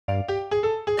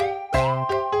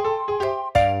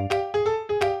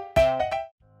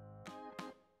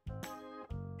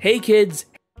Hey kids!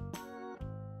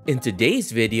 In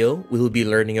today's video, we'll be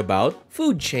learning about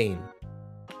food chain.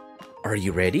 Are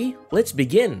you ready? Let's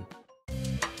begin!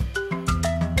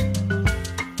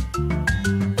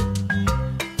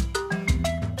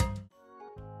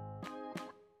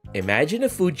 Imagine a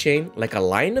food chain like a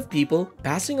line of people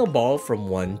passing a ball from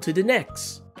one to the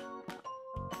next.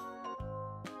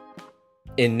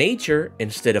 In nature,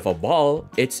 instead of a ball,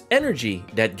 it's energy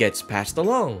that gets passed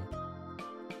along.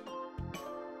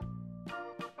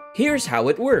 Here's how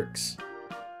it works.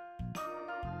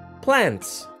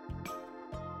 Plants.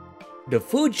 The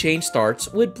food chain starts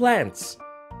with plants.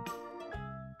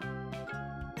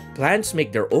 Plants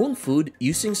make their own food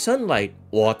using sunlight,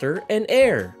 water, and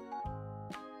air.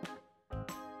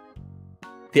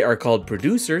 They are called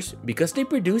producers because they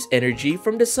produce energy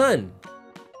from the sun.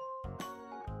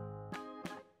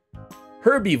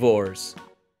 Herbivores.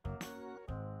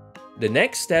 The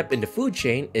next step in the food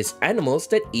chain is animals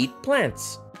that eat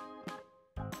plants.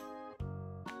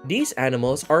 These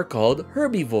animals are called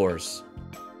herbivores.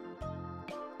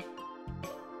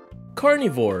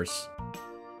 Carnivores.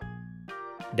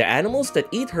 The animals that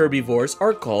eat herbivores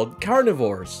are called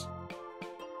carnivores.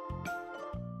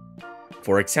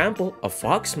 For example, a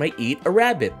fox might eat a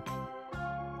rabbit.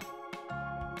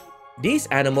 These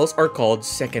animals are called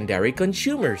secondary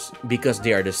consumers because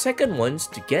they are the second ones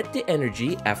to get the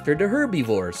energy after the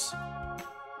herbivores.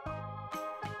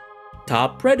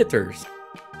 Top predators.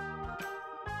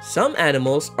 Some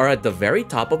animals are at the very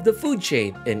top of the food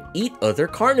chain and eat other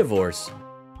carnivores.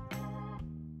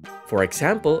 For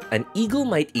example, an eagle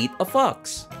might eat a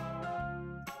fox.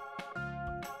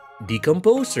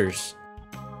 Decomposers.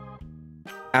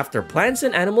 After plants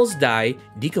and animals die,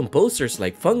 decomposers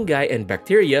like fungi and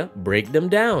bacteria break them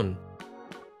down.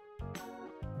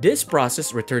 This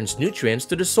process returns nutrients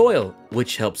to the soil,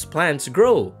 which helps plants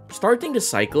grow, starting the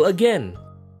cycle again.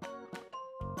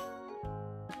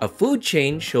 A food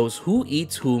chain shows who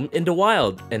eats whom in the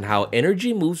wild and how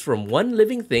energy moves from one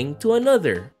living thing to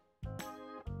another.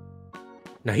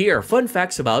 Now here are fun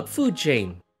facts about food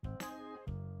chain.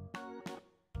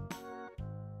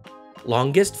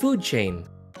 Longest food chain.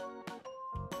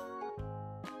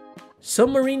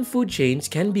 Submarine food chains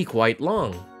can be quite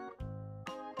long.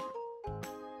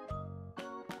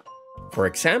 For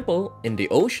example, in the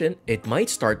ocean, it might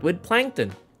start with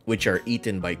plankton, which are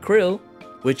eaten by krill,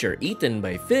 which are eaten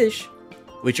by fish,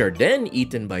 which are then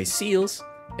eaten by seals,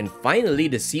 and finally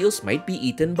the seals might be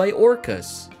eaten by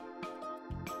orcas.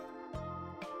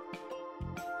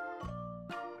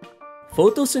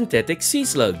 Photosynthetic sea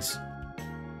slugs.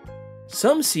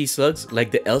 Some sea slugs,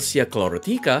 like the Elsia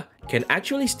chlorotica, can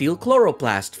actually steal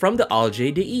chloroplast from the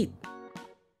algae they eat.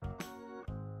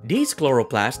 These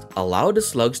chloroplasts allow the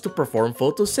slugs to perform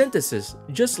photosynthesis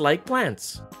just like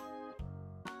plants.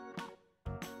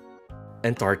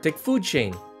 Antarctic food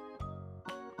chain.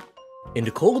 In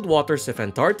the cold waters of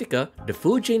Antarctica, the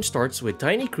food chain starts with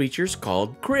tiny creatures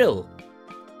called krill.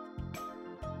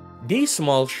 These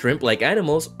small shrimp-like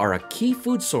animals are a key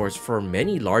food source for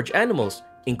many large animals,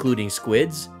 including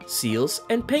squids, seals,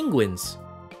 and penguins.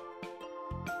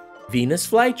 Venus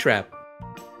flytrap.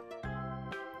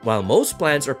 While most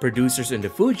plants are producers in the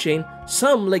food chain,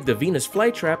 some, like the Venus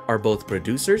flytrap, are both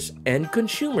producers and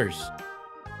consumers.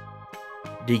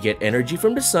 They get energy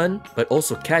from the sun, but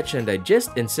also catch and digest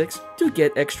insects to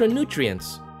get extra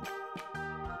nutrients.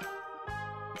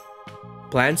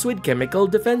 Plants with chemical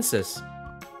defenses.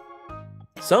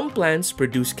 Some plants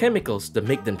produce chemicals that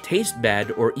make them taste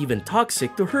bad or even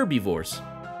toxic to herbivores.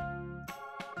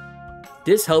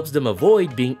 This helps them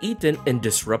avoid being eaten and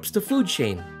disrupts the food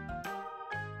chain.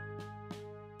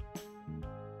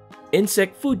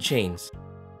 Insect food chains.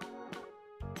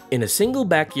 In a single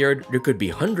backyard, there could be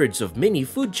hundreds of mini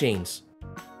food chains.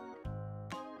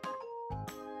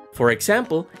 For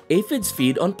example, aphids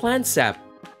feed on plant sap.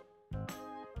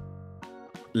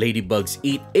 Ladybugs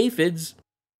eat aphids.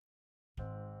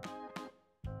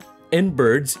 And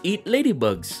birds eat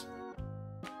ladybugs.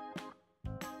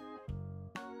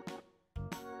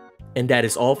 And that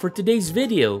is all for today's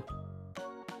video.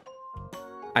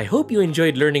 I hope you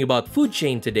enjoyed learning about food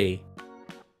chain today.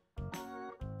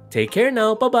 Take care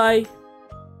now, bye-bye!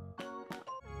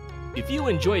 If you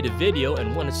enjoyed the video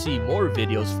and want to see more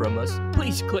videos from us,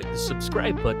 please click the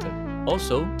subscribe button.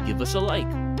 Also, give us a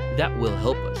like. That will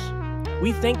help us.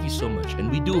 We thank you so much and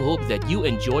we do hope that you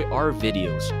enjoy our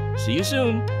videos. See you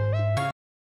soon!